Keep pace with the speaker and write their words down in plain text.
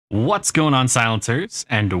What's going on, Silencers?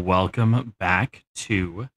 And welcome back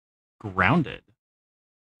to Grounded.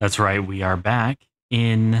 That's right, we are back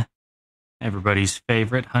in everybody's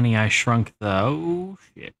favorite Honey, I Shrunk the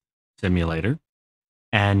simulator.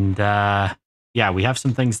 And yeah, we have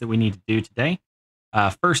some things that we need to do today.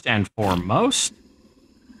 First and foremost,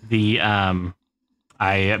 I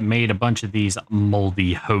made a bunch of these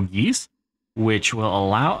moldy hoagies, which will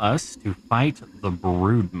allow us to fight the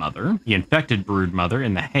brood mother, the infected brood mother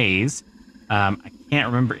in the haze. I can't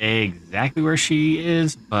remember exactly where she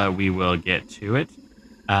is, but we will get to it.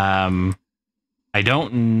 I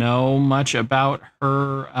don't know much about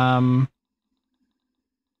her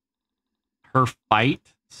her fight,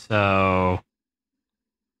 so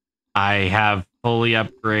I have fully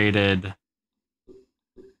upgraded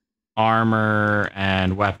armor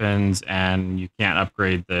and weapons, and you can't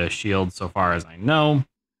upgrade the shield so far as I know.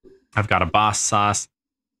 I've got a boss sauce.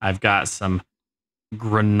 I've got some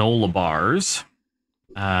granola bars.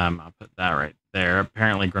 I'll put that right there.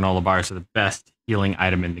 Apparently granola bars are the best healing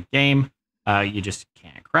item in the game. You just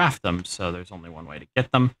can't craft them, so there's only one way to get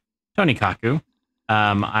them. Tonikaku.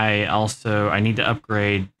 I need to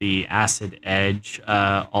upgrade the acid edge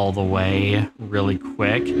all the way really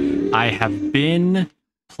quick. I have been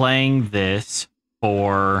playing this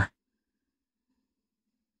for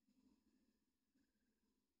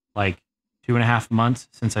like 2.5 months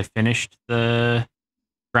since I finished the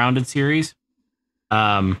Grounded series.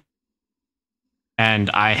 And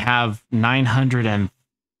I have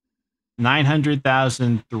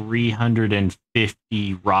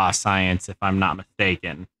 900,350 raw science, if I'm not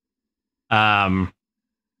mistaken. I've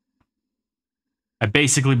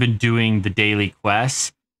basically been doing the daily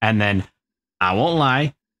quests, and then I won't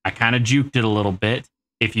lie, I kind of juked it a little bit.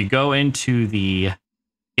 If you go into the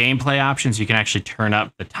gameplay options, you can actually turn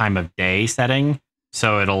up the time of day setting.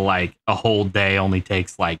 So it'll like a whole day only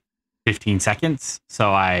takes like 15 seconds. So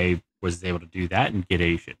I was able to do that and get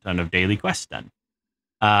a shit ton of daily quests done.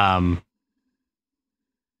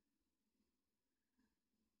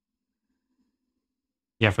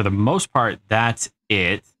 Yeah, for the most part, that's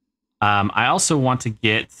it. I also want to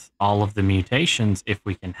get all of the mutations if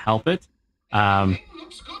we can help it.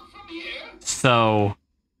 So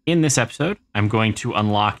in this episode, I'm going to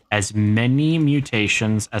unlock as many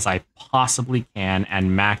mutations as I possibly can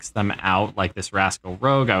and max them out, like this Rascal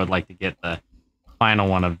Rogue. I would like to get the final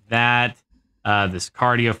one of that. This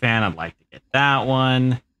Cardio Fan, I'd like to get that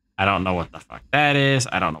one. I don't know what the fuck that is.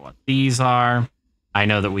 I don't know what these are. I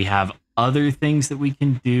know that we have other things that we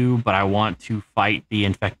can do, but I want to fight the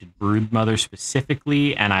infected brood mother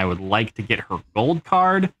specifically, and I would like to get her gold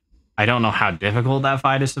card. I don't know how difficult that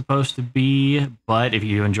fight is supposed to be, but if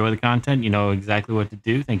you enjoy the content, you know exactly what to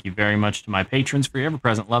do. Thank you very much to my patrons for your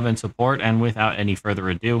ever-present love and support, and without any further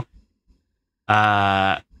ado,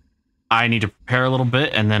 I need to prepare a little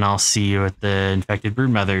bit, and then I'll see you at the infected brood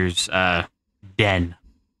mother's den.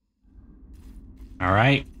 All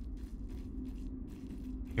right.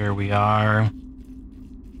 Here we are.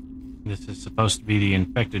 This is supposed to be the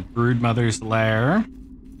infected brood mother's lair.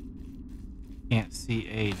 Can't see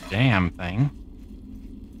a damn thing.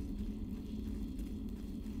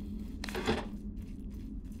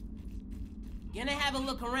 Gonna have a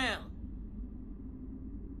look around.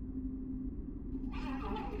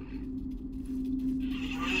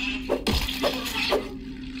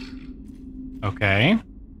 Okay.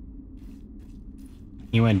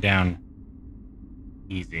 He went down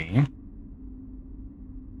easy.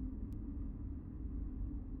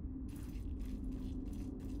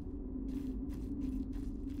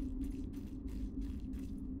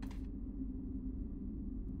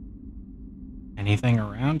 Anything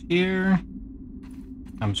around here?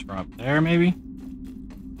 Comes from up there, maybe?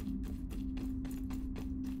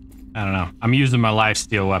 I don't know. I'm using my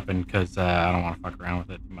lifesteal weapon because I don't want to fuck around with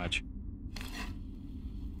it too much.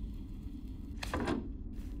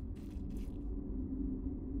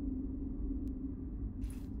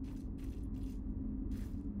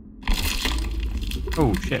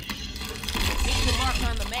 Oh, shit. Hit the mark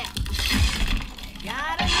on the map.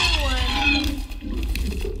 Got a new one.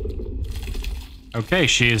 Okay,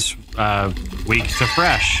 she is weak to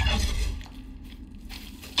fresh.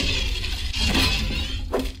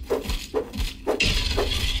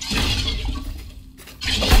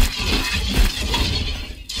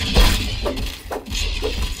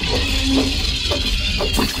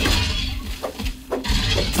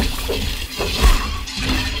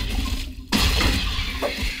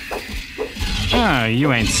 Oh,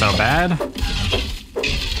 you ain't so bad.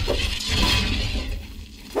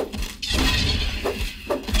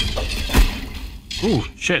 Ooh,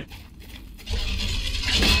 shit.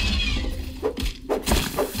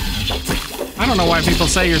 I don't know why people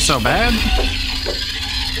say you're so bad.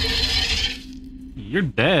 You're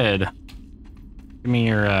dead. Give me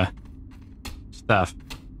your stuff.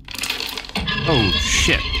 Oh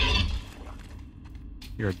shit.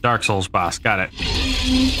 You're a Dark Souls boss. Got it.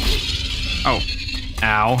 Oh.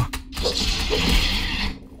 Ow.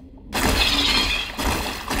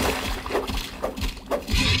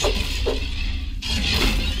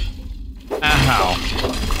 Ow.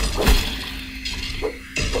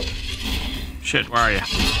 Shit, where are you?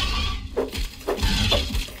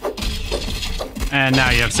 And now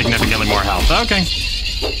you have significantly more health. Okay.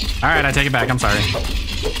 Alright, I take it back. I'm sorry.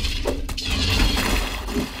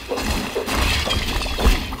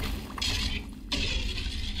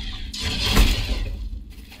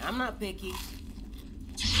 I'm not picky.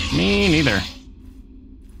 Me neither.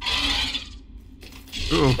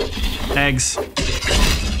 Ooh. Eggs. I'm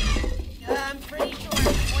pretty sure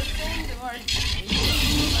it's poisoned or...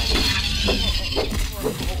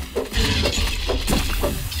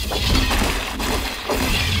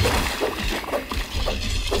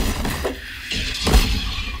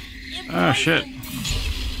 Oh shit.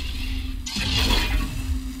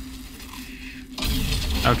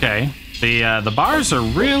 Okay. The bars are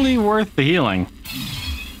really worth the healing.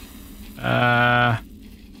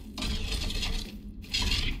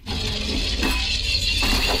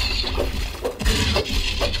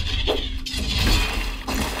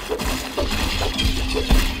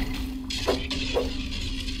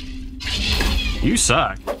 You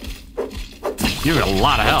suck. You have a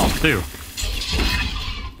lot of health too.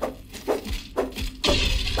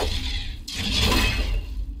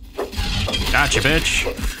 Gotcha, bitch.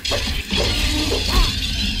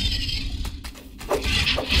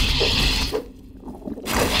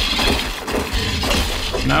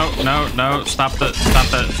 No, no, no. Stop the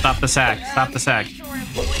sack. Stop the sack.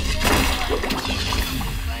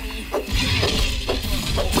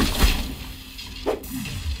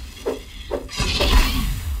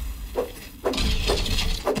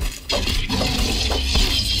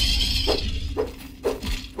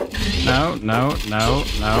 No, no, no,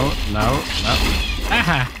 no, no, no.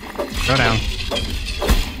 Aha! Go down.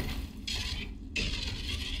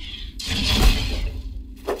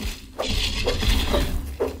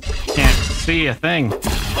 Can't see a thing.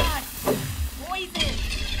 Poison!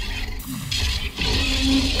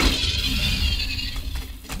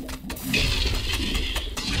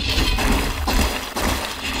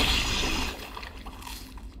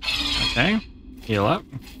 Okay. Heal up.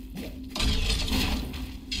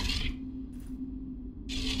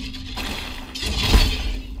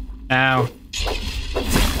 Ow.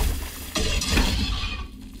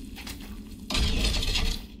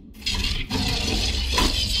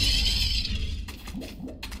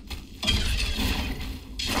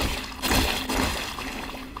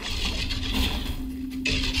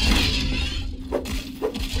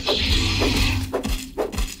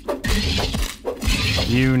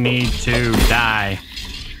 You need to die.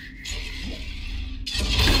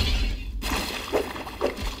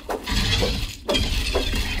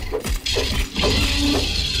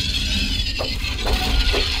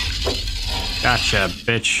 Gotcha,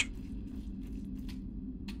 bitch.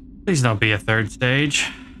 Please don't be a third stage.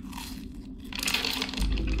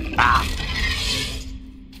 Ah.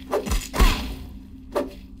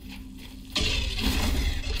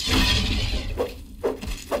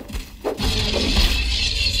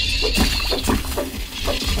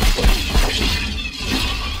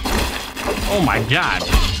 Oh my god.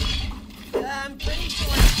 I'm pretty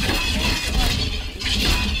sure it's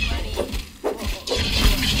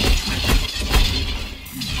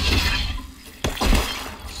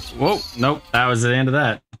Whoa, nope, that was the end of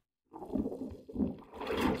that.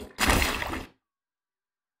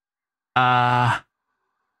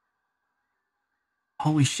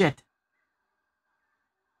 Holy shit.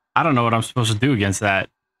 I don't know what I'm supposed to do against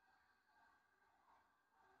that.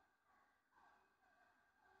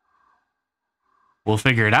 We'll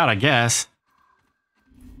figure it out, I guess.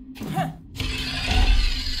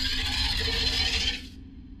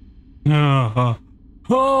 Oh,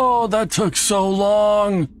 that took so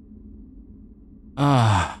long.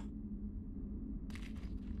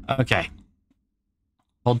 Okay.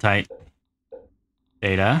 Hold tight.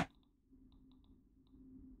 Data.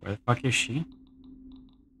 Where the fuck is she?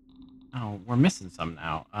 Oh, we're missing some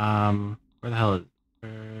now. Where the hell is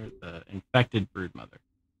the infected broodmother?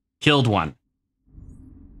 Killed one.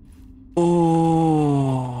 Oh.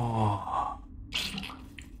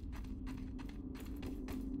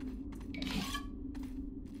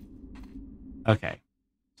 Okay.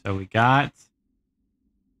 So we got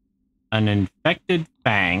an infected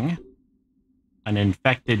fang, an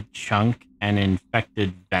infected chunk, and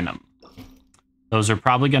infected venom. Those are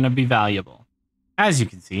probably going to be valuable. As you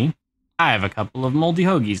can see, I have a couple of moldy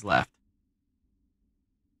hoagies left.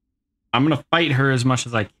 I'm going to fight her as much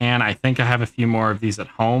as I can. I think I have a few more of these at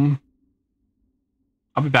home.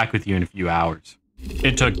 I'll be back with you in a few hours.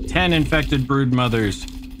 It took 10 infected brood mothers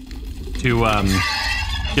to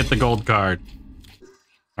get the gold card.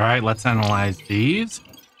 All right, let's analyze these.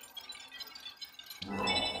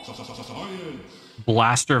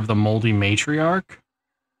 Blaster of the Moldy Matriarch.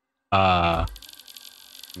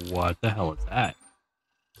 What the hell is that?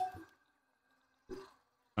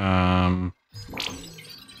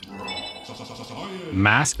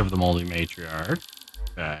 Mask of the Moldy Matriarch.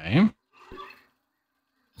 Okay.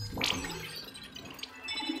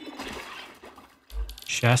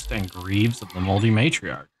 Chest and Greaves of the Moldy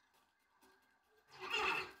Matriarch.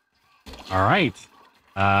 All right.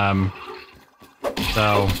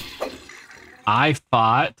 So I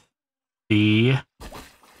fought the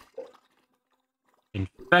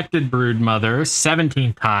infected broodmother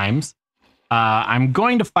 17 times. I'm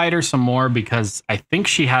going to fight her some more because I think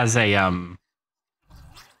she has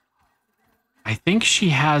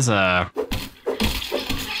a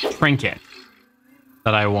trinket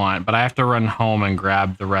that I want, but I have to run home and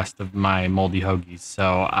grab the rest of my moldy hoagies.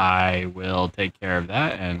 So I will take care of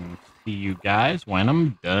that and see you guys when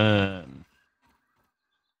I'm done.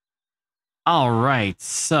 All right,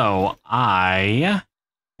 so I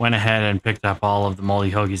went ahead and picked up all of the moldy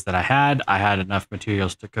hoagies that I had. I had enough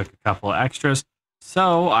materials to cook a couple of extras.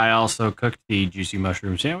 So I also cooked the juicy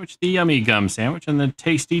mushroom sandwich, the yummy gum sandwich, and the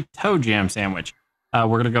tasty toe jam sandwich. We're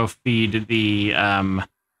going to go feed the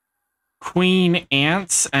queen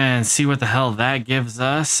ants and see what the hell that gives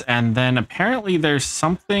us. And then apparently there's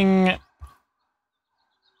something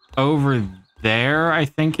over there. I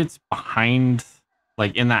think it's behind,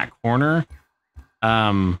 like in that corner.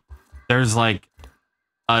 There's like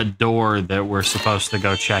a door that we're supposed to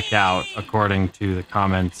go check out according to the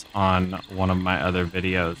comments on one of my other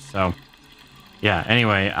videos. So yeah,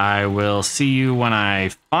 anyway, I will see you when I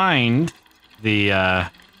find the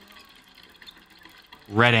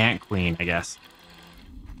red ant queen, I guess.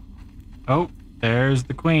 Oh, there's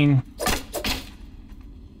the queen.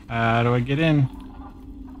 How do I get in?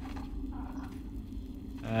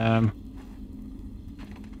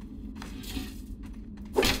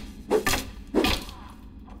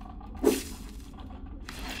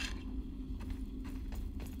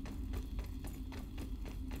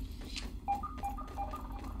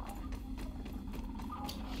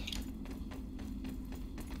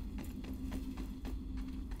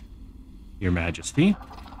 Your Majesty.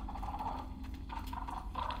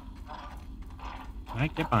 Can I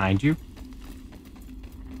get behind you?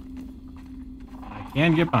 I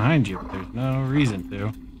can get behind you, but there's no reason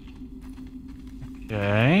to.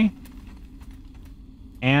 Okay.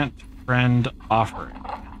 Ant friend offering.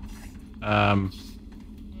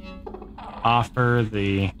 Offer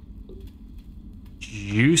the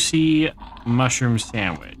juicy mushroom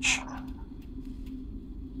sandwich.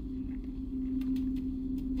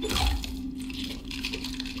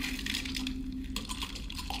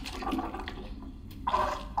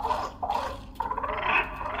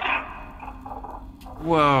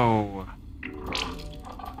 Whoa.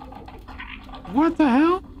 What the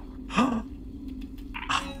hell?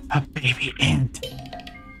 A baby ant.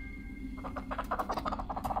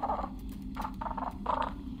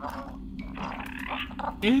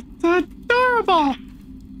 It's adorable.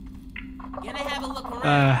 Gonna have a look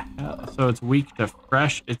around. So it's weak to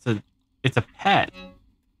fresh. It's a pet.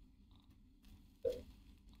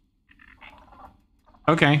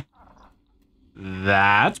 Okay.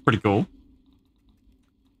 That's pretty cool.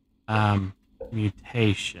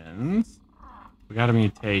 Mutations. We got a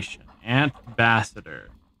mutation. Ant ambassador.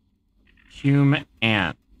 Hume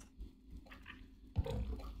ant.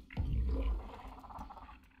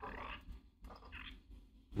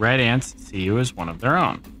 Red ants see you as one of their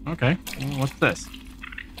own. Okay. What's this?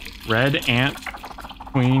 Red ant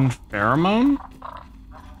queen pheromone?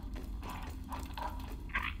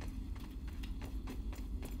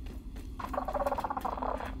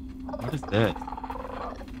 What is this?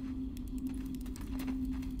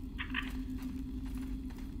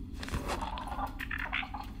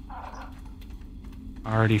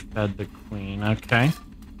 Already fed the queen. Okay.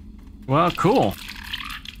 Well, cool.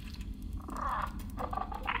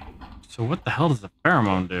 So what the hell does the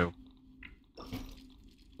pheromone do?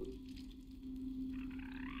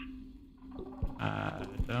 I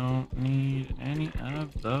don't need any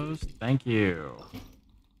of those. Thank you.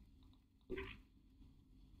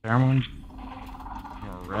 Pheromone.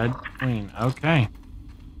 Red queen. Okay.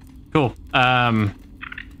 Cool.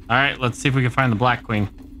 All right, let's see if we can find the Black Queen.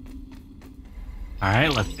 All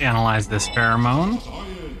right, let's analyze this pheromone.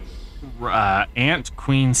 Ant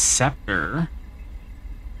Queen Scepter.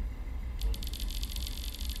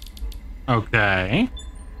 Okay.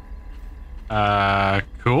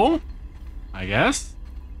 Cool. I guess.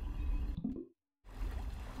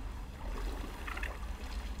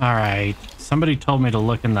 All right. Somebody told me to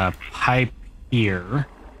look in the pipe here.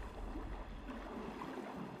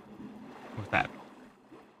 What's that?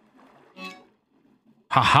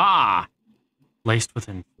 Haha! Laced with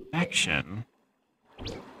infection.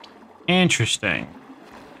 Interesting.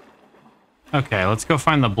 Okay, let's go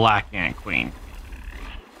find the Black Ant Queen.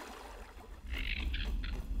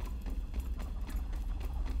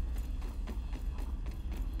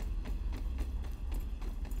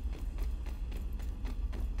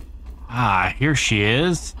 Ah, here she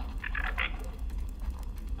is.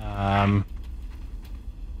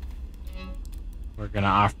 We're gonna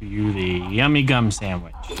offer you the yummy gum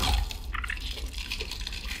sandwich.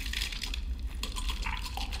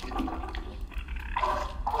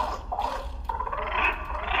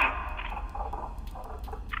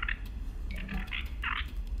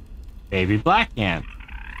 Baby black ant.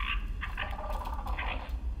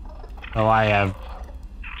 So I have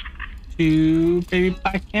 2 baby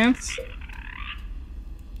black ants.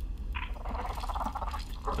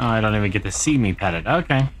 Oh, I don't even get to see me pet it.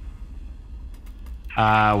 Okay.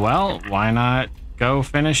 Well, why not go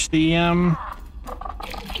finish the, a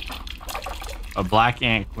black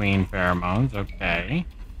ant queen pheromones. Okay.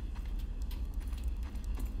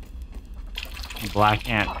 Black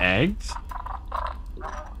ant eggs.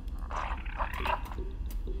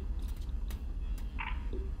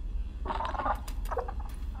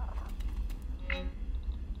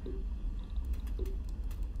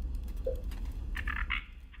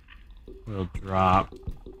 We'll drop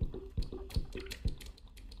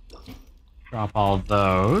all of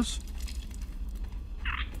those.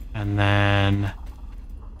 And then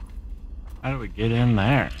how do we get in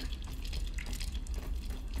there?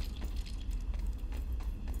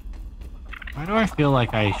 Why do I feel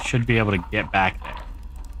like I should be able to get back there?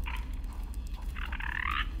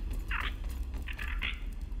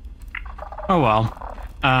 Oh well.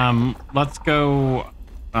 Let's go.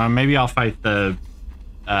 Maybe I'll fight the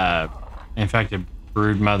infected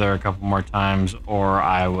brood mother a couple more times, or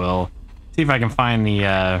I will see if I can find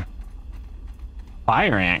the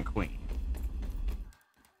fire ant queen.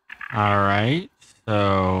 All right,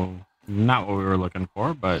 so not what we were looking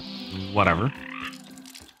for, but whatever.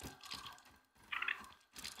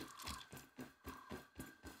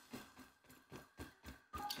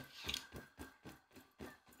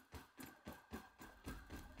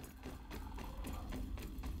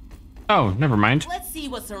 Oh, never mind. Let's see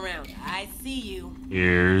what's around. I see you.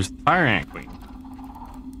 Here's the fire ant queen.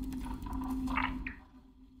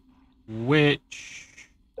 Which...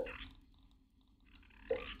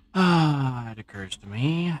 it occurs to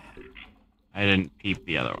me. I didn't peep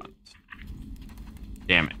the other ones.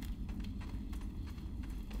 Damn it.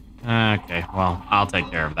 Okay, well, I'll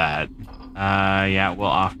take care of that. Yeah, we'll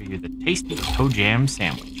offer you the tasty toe jam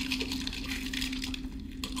sandwich.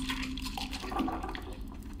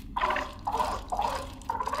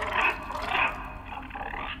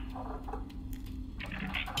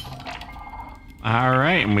 All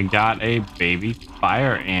right, and we got a baby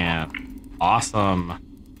fire ant. Awesome.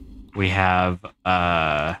 We have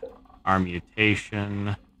our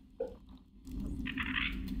mutation.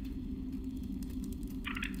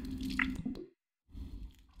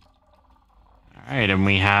 All right, and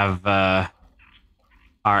we have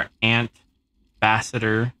our ant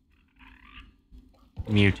ambassador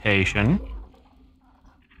mutation.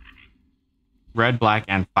 Red, black,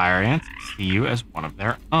 and fire ants see you as one of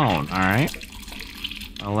their own. All right.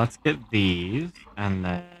 Well, let's get these and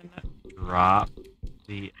then drop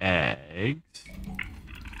the eggs.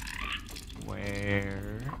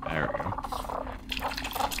 Where? There we go.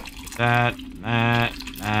 That.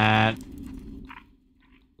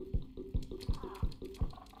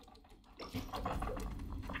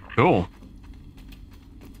 Cool.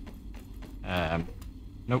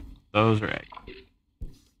 Nope. Those are eggs.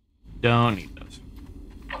 Don't need those.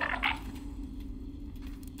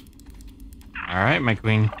 All right, my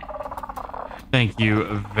queen. Thank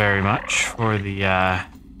you very much for the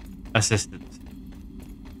assistance.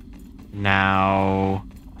 Now,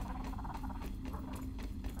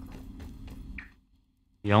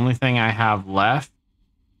 the only thing I have left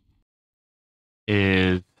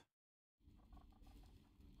is...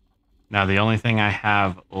 Now, the only thing I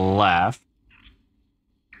have left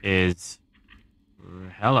is...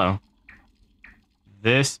 Hello.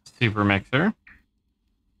 This super mixer.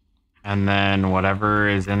 and then whatever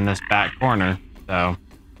is in this back corner. So,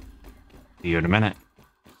 see you in a minute.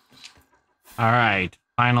 All right,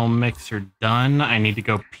 final mixer done. I need to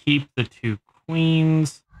go peep the 2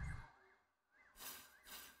 queens.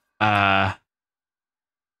 Actually,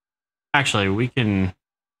 we'll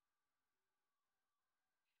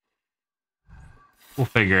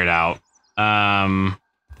figure it out.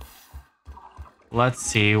 Let's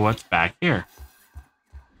see what's back here.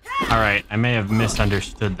 All right, I may have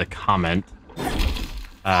misunderstood the comment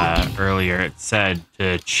earlier. It said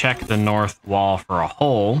to check the north wall for a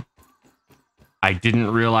hole. I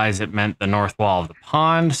didn't realize it meant the north wall of the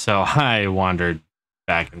pond, so I wandered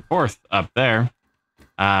back and forth up there.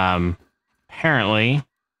 Apparently,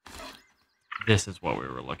 this is what we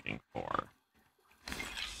were looking for.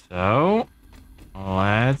 So,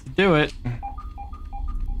 let's do it.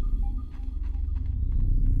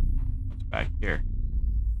 What's back here?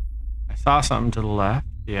 I saw something to the left.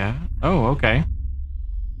 Yeah. Oh, okay.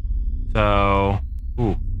 So,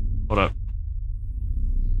 ooh, hold up.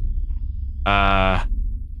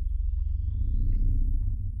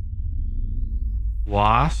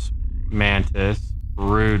 Wasp, Mantis,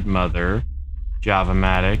 Brood Mother,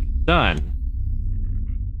 Java-Matic, done.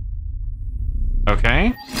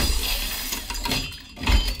 Okay.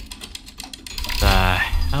 The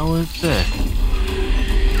hell is this?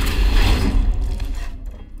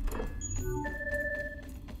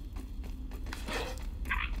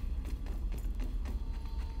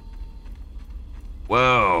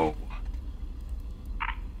 Whoa.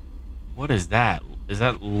 What is that? Is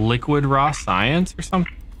that liquid raw science or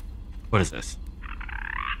something? What is this?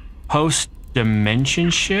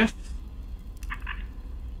 Post-dimension shift?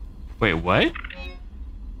 Wait, what?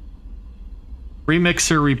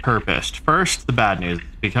 Remixer repurposed. First, the bad news.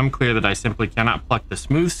 It's become clear that I simply cannot pluck the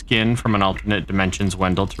smooth skin from an alternate dimension's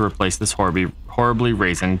Wendell to replace this horribly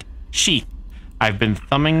raisined sheath. I've been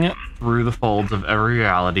thumbing through the folds of every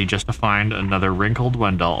reality just to find another wrinkled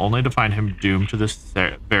Wendell, only to find him doomed to this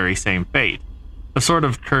very same fate. A sort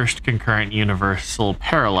of cursed concurrent universal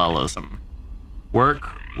parallelism. Work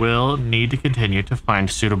will need to continue to find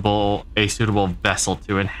a suitable vessel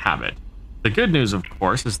to inhabit. The good news, of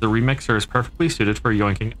course, is the remixer is perfectly suited for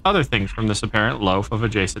yoinking other things from this apparent loaf of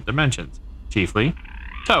adjacent dimensions, chiefly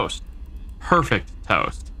toast. Perfect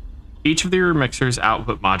toast. Each of the remixer's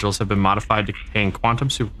output modules have been modified to contain quantum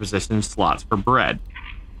superposition slots for bread.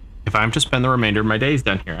 If I am to spend the remainder of my days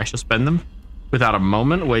down here, I shall spend them without a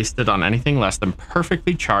moment wasted on anything less than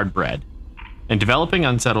perfectly charred bread. In developing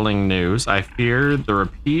unsettling news, I fear the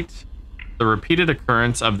repeated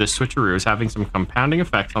occurrence of this switcheroo is having some compounding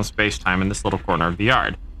effects on space-time in this little corner of the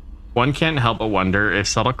yard. One can't help but wonder if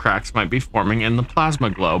subtle cracks might be forming in the plasma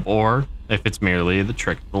globe, or if it's merely the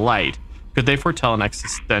trick of the light. Could they foretell an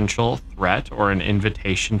existential threat or an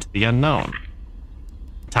invitation to the unknown?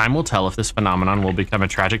 Time will tell if this phenomenon will become a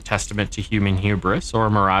tragic testament to human hubris or a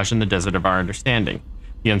mirage in the desert of our understanding.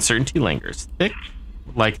 The uncertainty lingers, thick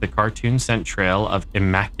like the cartoon scent trail of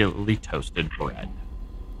immaculately toasted bread.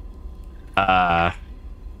 Am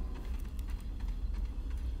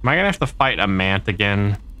I gonna have to fight a Mant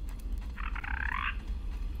again?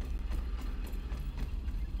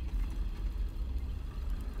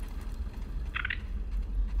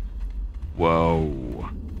 Whoa.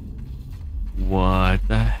 What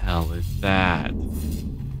the hell is that?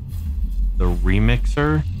 The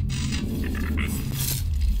remixer?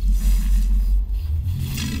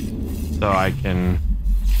 So I can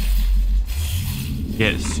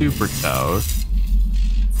get super toast.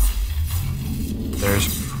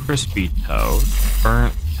 There's crispy toast,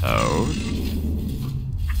 burnt toast,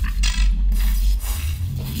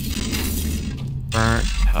 burnt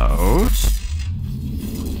toast.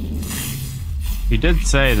 He did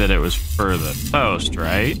say that it was for the toast,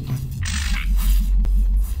 right?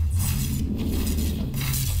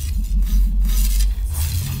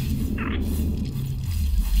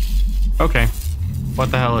 Okay.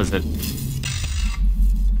 What the hell is it?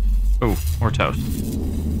 Oh, more toast.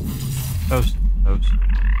 Toast, toast,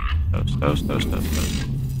 toast, toast, toast, toast, toast.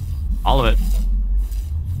 All of it.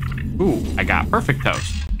 Ooh, I got perfect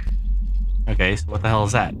toast. Okay, so what the hell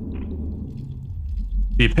is that?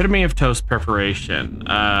 The epitome of toast preparation.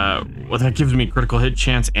 Well, that gives me critical hit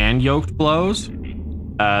chance and yoked blows.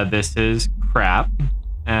 This is crap,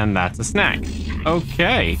 and that's a snack.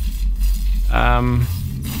 Okay.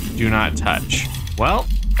 Do not touch. Well,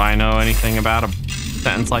 if I know anything about a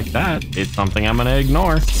sentence like that, it's something I'm gonna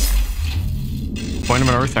ignore. Point of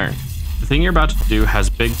no return. The thing you're about to do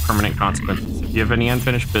has big permanent consequences. If you have any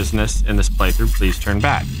unfinished business in this playthrough, please turn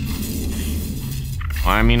back.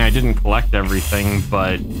 Well, I mean, I didn't collect everything,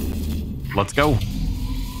 but let's go.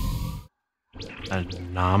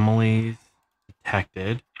 Anomalies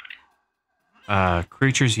detected.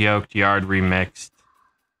 Creatures yoked, yard remixed.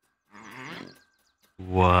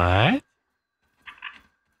 What?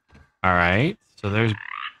 Alright, so there's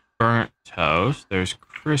burnt toast. There's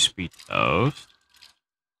crispy toast.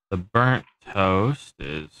 The burnt toast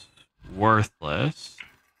is worthless.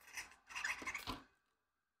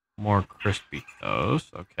 More crispy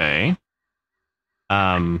toast. Okay.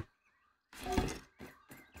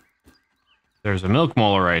 There's a milk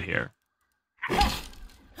molar right here.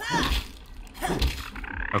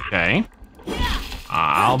 Okay.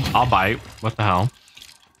 I'll bite. What the hell?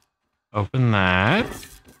 Open that.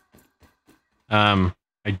 I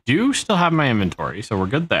do still have my inventory, so we're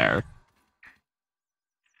good there.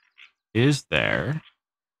 Is there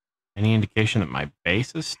any indication that my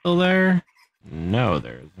base is still there? No,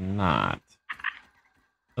 there's not.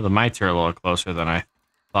 Well, the mites are a little closer than I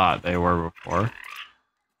thought they were before.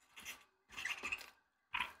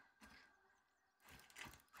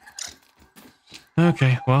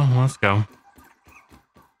 Okay, well, let's go.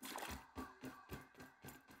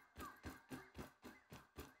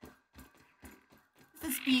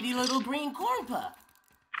 The speedy little green corn pup.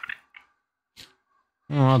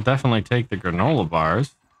 Well, I'll definitely take the granola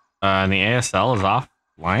bars. And the ASL is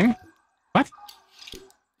offline? What?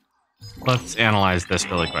 Let's analyze this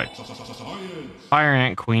really quick. Fire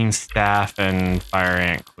Ant Queen staff and Fire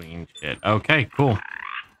Ant Queen shit. Okay, cool.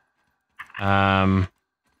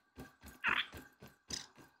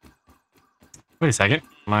 Wait a second.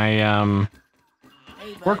 My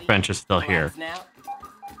Hey, buddy. workbench is still here. Relax now.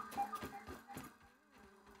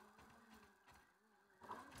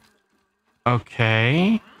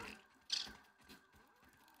 Okay.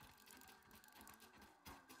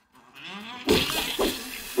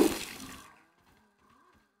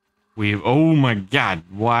 Oh my god,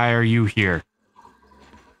 why are you here?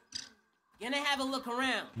 Gonna have a look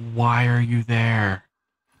around. Why are you there?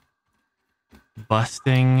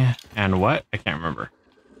 Busting and what? I can't remember.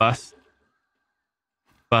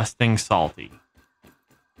 Busting salty.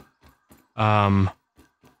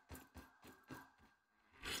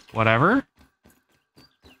 Whatever.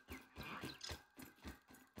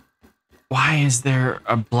 Why is there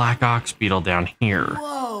a black ox beetle down here?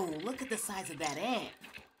 Whoa, look at the size of that ant.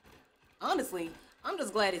 Honestly, I'm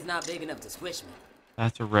just glad he's not big enough to squish me.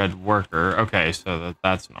 That's a red worker. Okay, so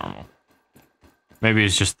that's normal. Maybe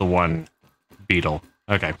it's just the one beetle.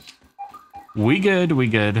 Okay. We good, we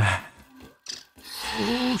good.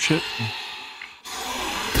 Oh, shit.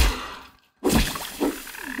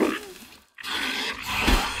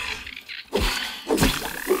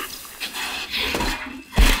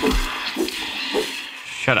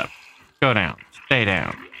 Shut up. Go down. Stay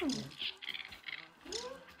down.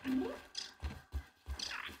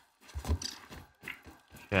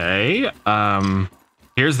 Okay,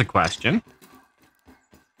 here's the question.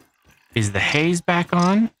 Is the haze back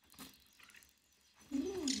on?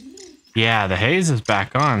 Yeah, the haze is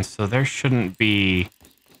back on, so there shouldn't be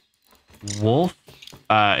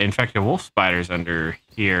infected wolf spiders under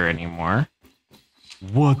here anymore.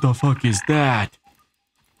 What the fuck is that?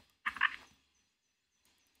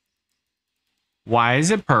 Why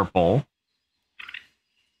is it purple?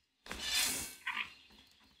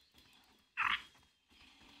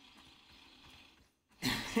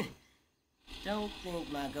 Don't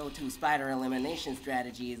think my go-to spider elimination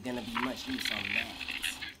strategy is gonna be much use on that.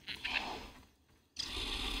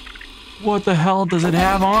 What the hell does it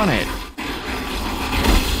have on it?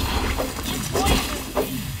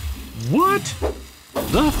 What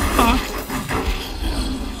the fuck?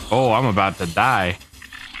 Oh, I'm about to die.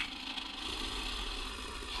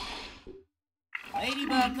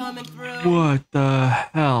 Ladybug coming through. What the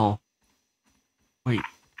hell? Wait,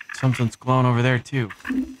 something's glowing over there too.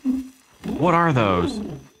 What are those?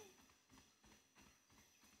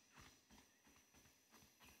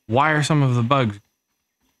 Why are some of the bugs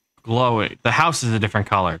glowing? The house is a different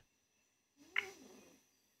color.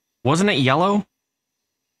 Wasn't it yellow?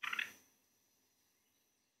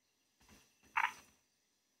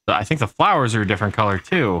 I think the flowers are a different color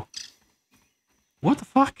too. What the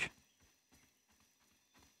fuck?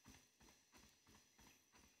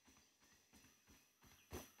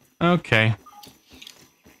 Okay.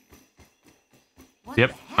 What Yep,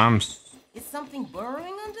 the heck? Is something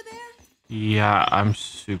burrowing under there? Yeah, I'm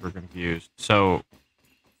super confused. So,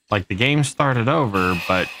 like, the game started over,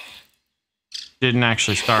 but didn't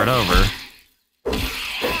actually start over.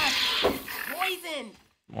 Ah, poison!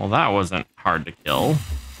 Well, that wasn't hard to kill.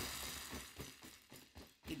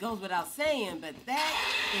 It goes without saying, but that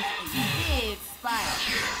is a big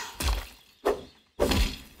spider.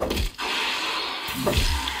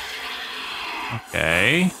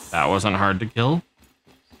 Okay, that wasn't hard to kill.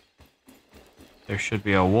 There should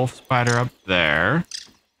be a wolf spider up there.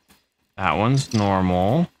 That one's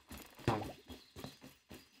normal.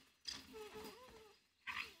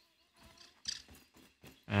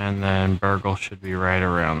 And then Burgle should be right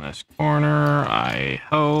around this corner, I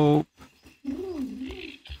hope.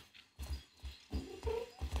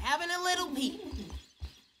 Having a little peek.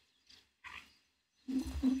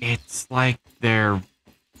 It's like they're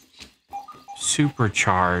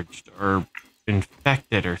supercharged or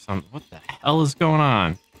infected or something. What the hell is going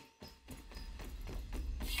on?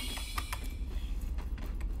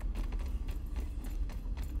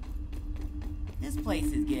 This place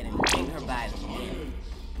is getting bigger by the minute.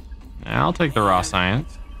 I'll take the raw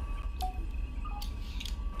science.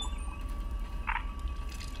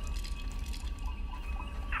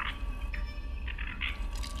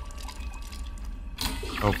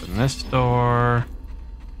 Open this door.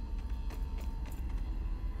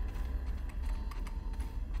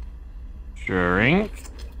 Drink.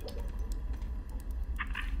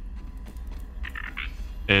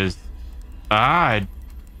 Is...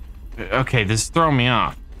 okay, this is throwing me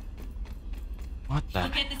off. What the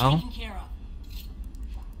hell? Taken care of.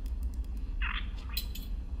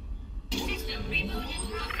 System reboot in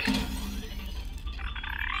progress.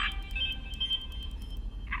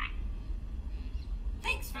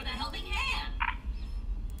 Thanks for the helping hand.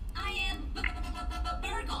 I am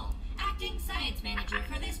Burgle, acting science manager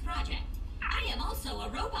for this project. I am also a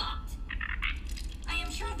robot. I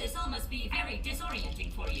am sure this all must be very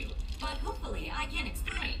disorienting for you, but hopefully I can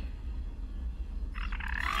explain.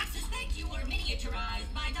 I suspect you were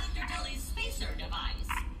miniaturized by Dr. Tully's spacer device.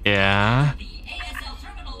 Yeah. The ASL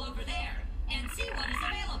terminal over there and see what is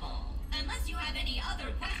available. Unless you have any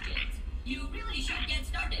other questions, you really should get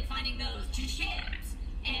started finding those ships.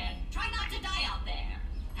 And try not to die out there.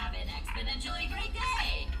 Have an exponentially great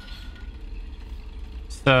day.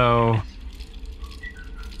 So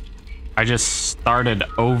I just started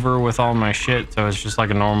over with all my shit, so it's just like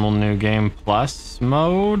a normal new game plus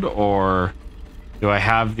mode, or do I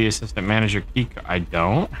have the assistant manager key? I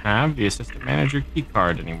don't have the assistant manager key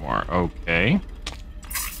card anymore. Okay.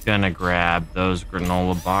 Gonna grab those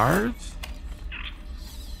granola bars.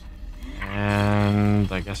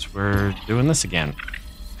 And I guess we're doing this again.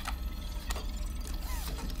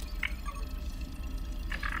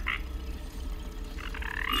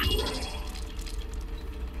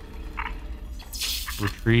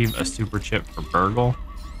 Retrieve a super chip for Burgle.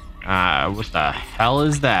 What the hell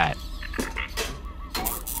is that?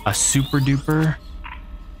 A super duper?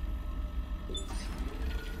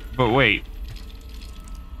 But wait.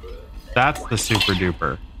 That's the super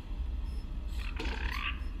duper.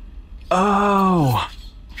 Oh!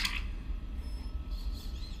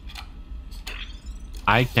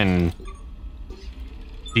 I can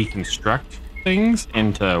deconstruct things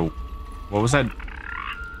into... What was that?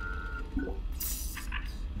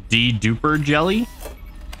 D-duper jelly?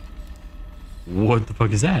 What the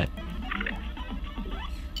fuck is that?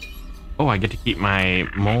 Oh, I get to keep my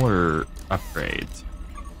molar upgrades.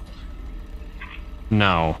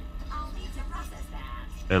 No. I'll need to process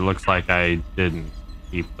that. It looks like I didn't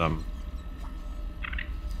keep them.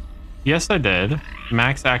 Yes, I did.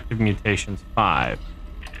 Max active mutations 5.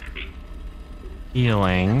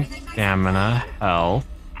 Healing, stamina, health.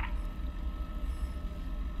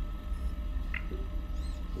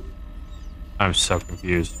 I'm so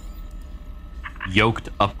confused.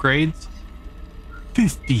 Yoked upgrades?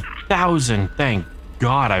 50,000. Thank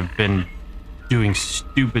God I've been doing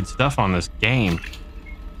stupid stuff on this game.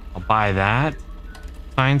 I'll buy that.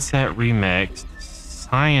 Science set remixed.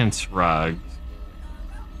 Science rugs.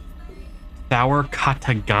 Sour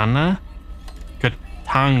Katanga.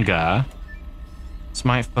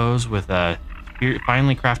 Smite foes with a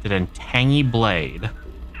finely crafted and tangy blade.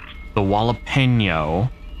 The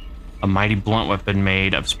Jalapeno. A mighty blunt weapon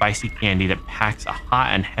made of spicy candy that packs a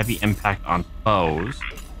hot and heavy impact on foes.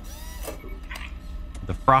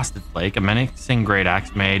 The Frosted Flake, a menacing great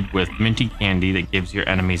axe made with minty candy that gives your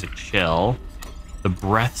enemies a chill. The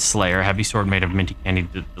Breath Slayer, heavy sword made of minty candy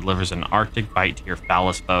that delivers an arctic bite to your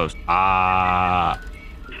foulest foes. I'm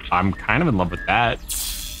kind of in love with that.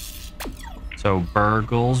 So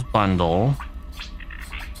Burgle's bundle.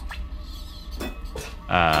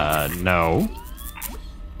 No.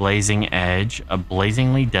 Blazing Edge, a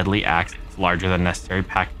blazingly deadly axe that's larger than necessary,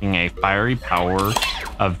 packing a fiery power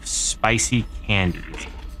of spicy candies.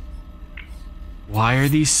 Why are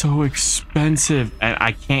these so expensive? And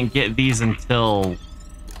I can't get these until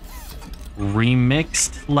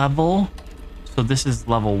remixed level. So this is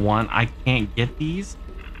level 1. I can't get these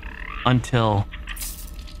until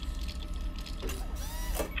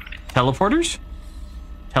Teleporters?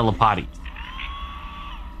 Telepotties.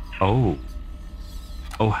 Oh.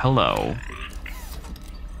 Oh, hello.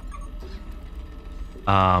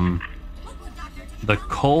 The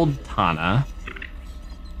Cold Tana.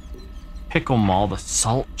 Pickle Mall. The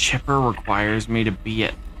Salt Chipper requires me to be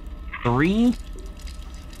at 3.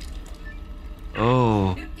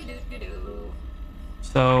 Oh.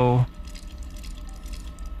 So,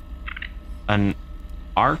 an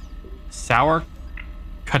sour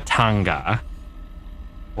Katanga.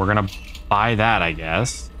 We're gonna buy that, I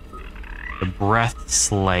guess. The Breath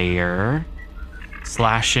Slayer.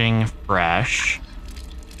 Slashing Fresh.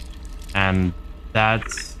 And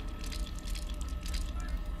that's...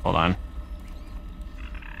 Hold on.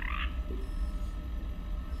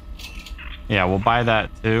 Yeah, we'll buy that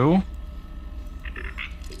too.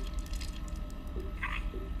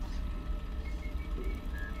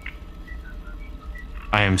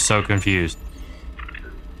 I am so confused.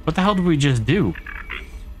 What the hell did we just do?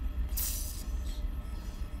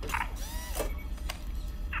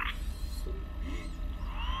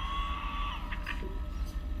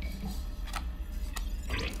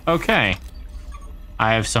 Okay.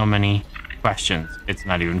 I have so many questions. It's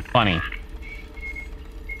not even funny.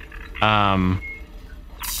 I'm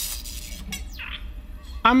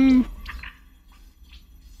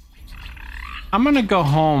gonna go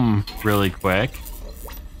home really quick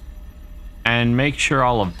and make sure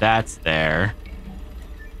all of that's there.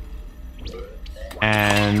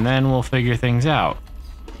 And then we'll figure things out.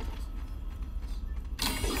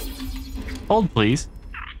 Hold, please.